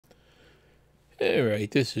Alright,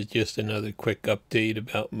 this is just another quick update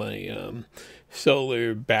about my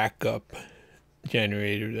solar backup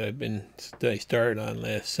generator that I started on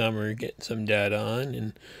last summer, getting some data on,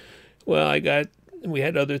 and well, we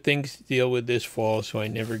had other things to deal with this fall, so I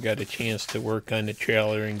never got a chance to work on the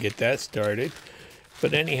trailer and get that started.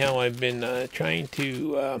 But anyhow, I've been trying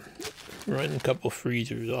to run a couple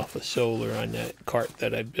freezers off of solar on that cart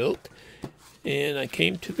that I built, and I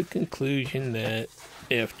came to the conclusion that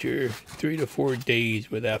after 3 to 4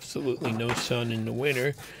 days with absolutely no sun in the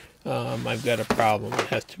winter, I've got a problem. It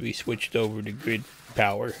has to be switched over to grid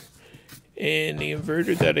power. And the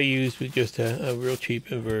inverter that I used was just a real cheap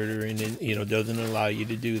inverter, and it doesn't allow you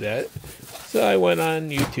to do that. So I went on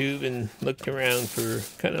YouTube and looked around for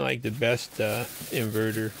kind of like the best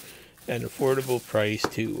inverter at an affordable price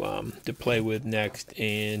to play with next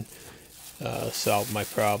and solve my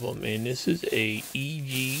problem. And this is a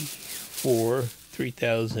EG4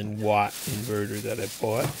 3000 watt inverter that I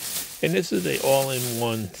bought, and this is a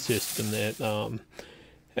all-in-one system that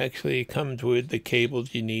actually comes with the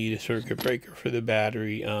cables you need, a circuit breaker for the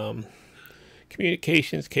battery,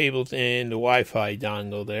 communications cables, and the Wi-Fi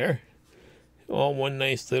dongle there, all one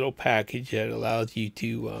nice little package that allows you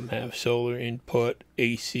to have solar input,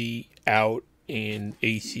 AC out, and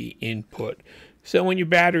AC input. So when your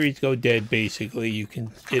batteries go dead, basically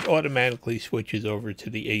it automatically switches over to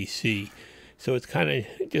the AC. So it's kind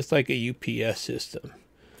of just like a UPS system.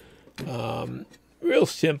 Real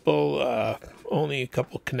simple, only a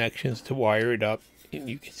couple connections to wire it up. And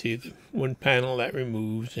you can see the one panel that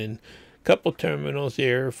removes, and a couple terminals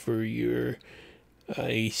there for your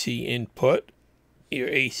AC input, your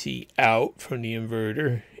AC out from the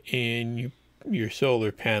inverter, and your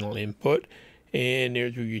solar panel input. And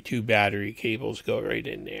there's where your two battery cables go right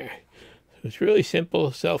in there. So it's really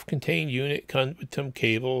simple, self-contained unit, comes with some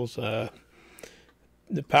cables.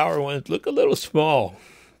 The power ones look a little small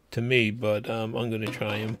to me, but I'm going to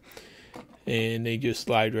try them. And they just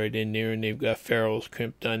slide right in there, and they've got ferrules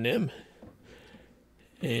crimped on them.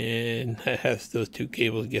 And that has those two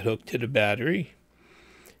cables get hooked to the battery.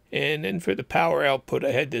 And then for the power output,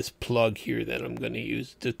 I had this plug here that I'm going to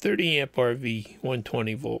use. It's a 30 amp RV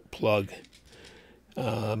 120 volt plug.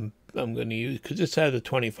 I'm going to use because this has a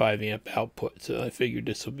 25 amp output, so I figured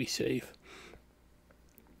this will be safe.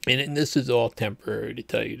 And this is all temporary, to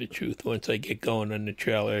tell you the truth. Once I get going on the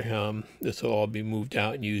trailer, this will all be moved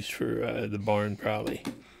out and used for the barn probably.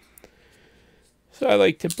 So I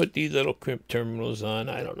like to put these little crimp terminals on.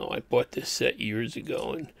 I don't know, I bought this set years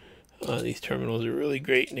ago, and these terminals are really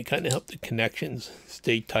great, and they kind of help the connections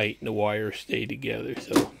stay tight and the wires stay together.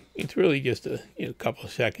 So it's really just a couple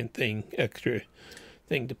second extra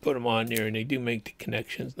thing to put them on there, and they do make the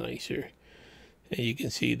connections nicer. And you can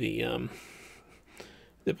see the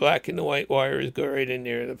black and the white wires go right in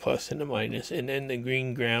there, the plus and the minus, and then the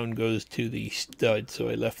green ground goes to the stud. So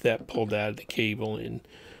I left that pulled out of the cable, and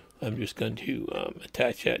I'm just going to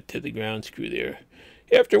attach that to the ground screw there.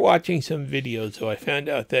 After watching some videos, though, I found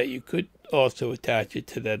out that you could also attach it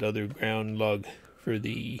to that other ground lug for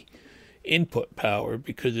the input power,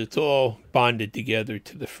 because it's all bonded together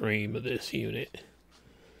to the frame of this unit.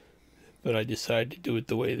 But I decided to do it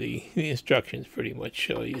the way the instructions pretty much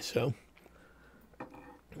show you, so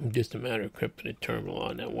just a matter of crimping a terminal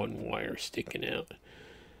on that one wire sticking out.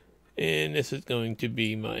 And this is going to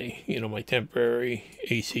be my my temporary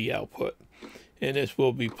AC output, and this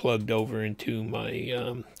will be plugged over into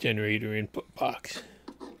my generator input box.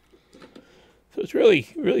 So it's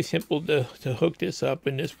really simple to hook this up,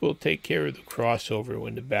 and this will take care of the crossover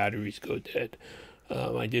when the batteries go dead.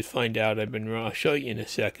 I did find out I'll show you in a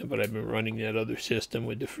second, but I've been running that other system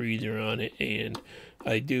with the freezer on it, and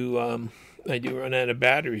I do run out of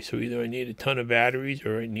batteries. So either I need a ton of batteries,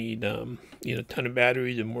 or I need a ton of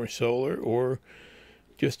batteries and more solar, or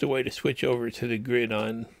just a way to switch over to the grid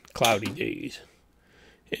on cloudy days.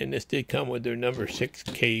 And this did come with their number 6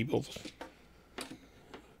 cables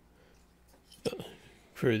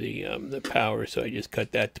for the power, so I just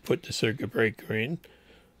cut that to put the circuit breaker in.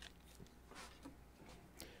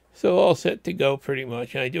 So all set to go pretty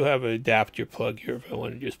much. And I do have an adapter plug here if I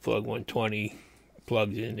want to just plug 120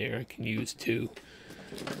 plugs in there. I can use 2.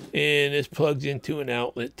 And this plugs into an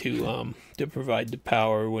outlet to provide the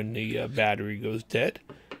power when the battery goes dead.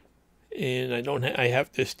 And I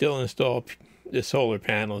have to still install the solar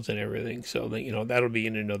panels and everything, so that that'll be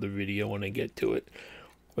in another video when I get to it.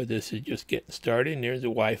 But this is just getting started. And there's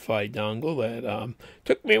a Wi-Fi dongle that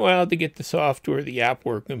took me a while to get the software, the app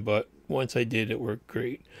working, but once I did, it worked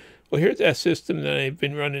great. Well, here's that system that I've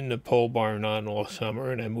been running the pole barn on all summer,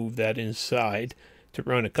 and I moved that inside to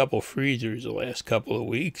run a couple freezers the last couple of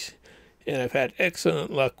weeks. And I've had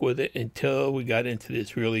excellent luck with it until we got into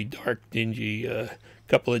this really dark, dingy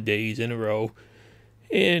couple of days in a row.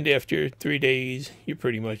 And after 3 days, you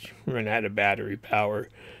pretty much run out of battery power.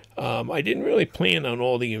 I didn't really plan on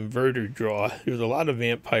all the inverter draw. There's a lot of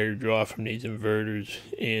vampire draw from these inverters,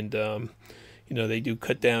 and you know, they do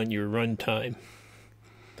cut down your run time.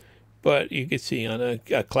 But you can see on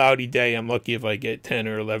a cloudy day, I'm lucky if I get 10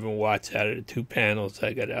 or 11 watts out of the 2 panels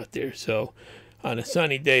I got out there. So on a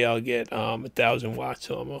sunny day, I'll get 1,000 watts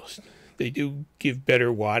almost. They do give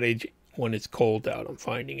better wattage when it's cold out, I'm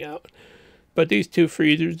finding out. But these 2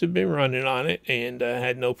 freezers have been running on it, and I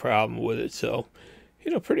had no problem with it. So,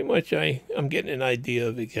 you know, pretty much I'm getting an idea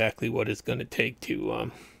of exactly what it's going to take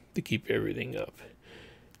to keep everything up.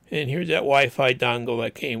 And here's that Wi-Fi dongle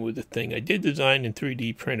that came with the thing. I did design and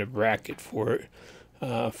 3D print a bracket for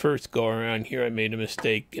it. First go around here, I made a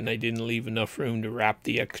mistake, and I didn't leave enough room to wrap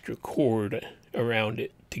the extra cord around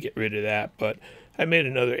it to get rid of that. But I made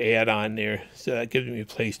another add-on there, so that gives me a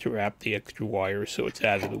place to wrap the extra wire so it's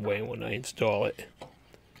out of the way when I install it.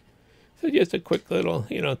 So just a quick little,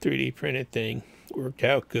 you know, 3D printed thing. Worked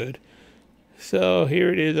out good. So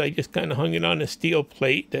here it is. I just kind of hung it on a steel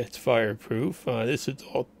plate that's fireproof. This is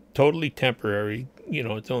all totally temporary. You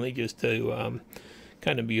know, it's only just to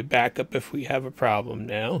kind of be a backup if we have a problem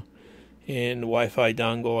now. And the Wi-Fi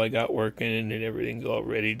dongle I got working, and everything's all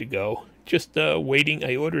ready to go. Just waiting.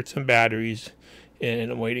 I ordered some batteries,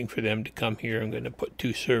 and I'm waiting for them to come here. I'm going to put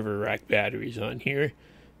 2 server rack batteries on here.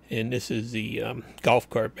 And this is the golf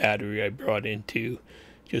cart battery I brought in to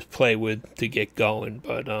just play with to get going,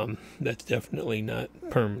 but that's definitely not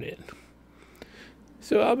permanent.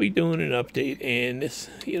 So I'll be doing an update, and this,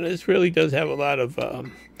 you know, this really does have a lot of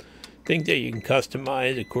things that you can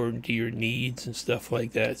customize according to your needs and stuff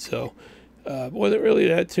like that. So wasn't really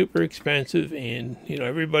that super expensive, and you know,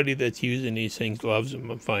 everybody that's using these things loves them,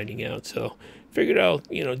 I'm finding out. So figured I'll,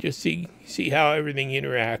 you know, just see how everything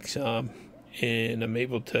interacts, and I'm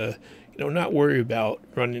able to, you know, not worry about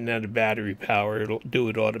running out of battery power. It'll do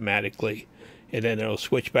it automatically, and then it'll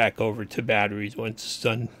switch back over to batteries once the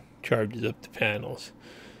sun charges up the panels.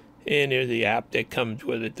 And there's the app that comes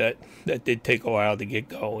with it. That did take a while to get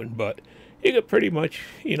going, but you can pretty much,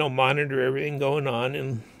 you know, monitor everything going on.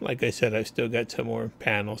 And like I said, I've still got some more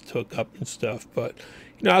panels to hook up and stuff, but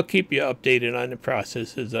you know, I'll keep you updated on the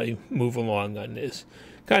process as I move along on this,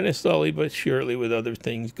 kind of slowly but surely with other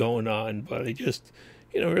things going on. But I just,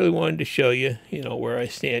 you know, really wanted to show you, you know, where I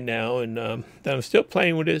stand now, and that I'm still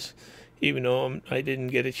playing with this, even though I didn't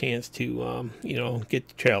get a chance to, you know, get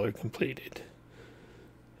the trailer completed.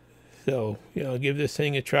 So, you know, I'll give this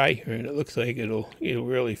thing a try here, and it looks like it'll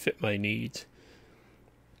really fit my needs.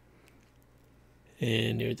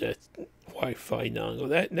 And there's that Wi-Fi dongle.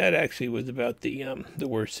 That actually was about the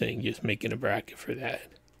worst thing, just making a bracket for that.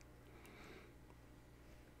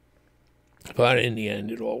 But in the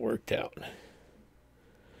end, it all worked out.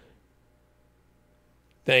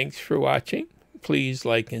 Thanks for watching. Please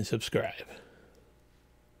like and subscribe.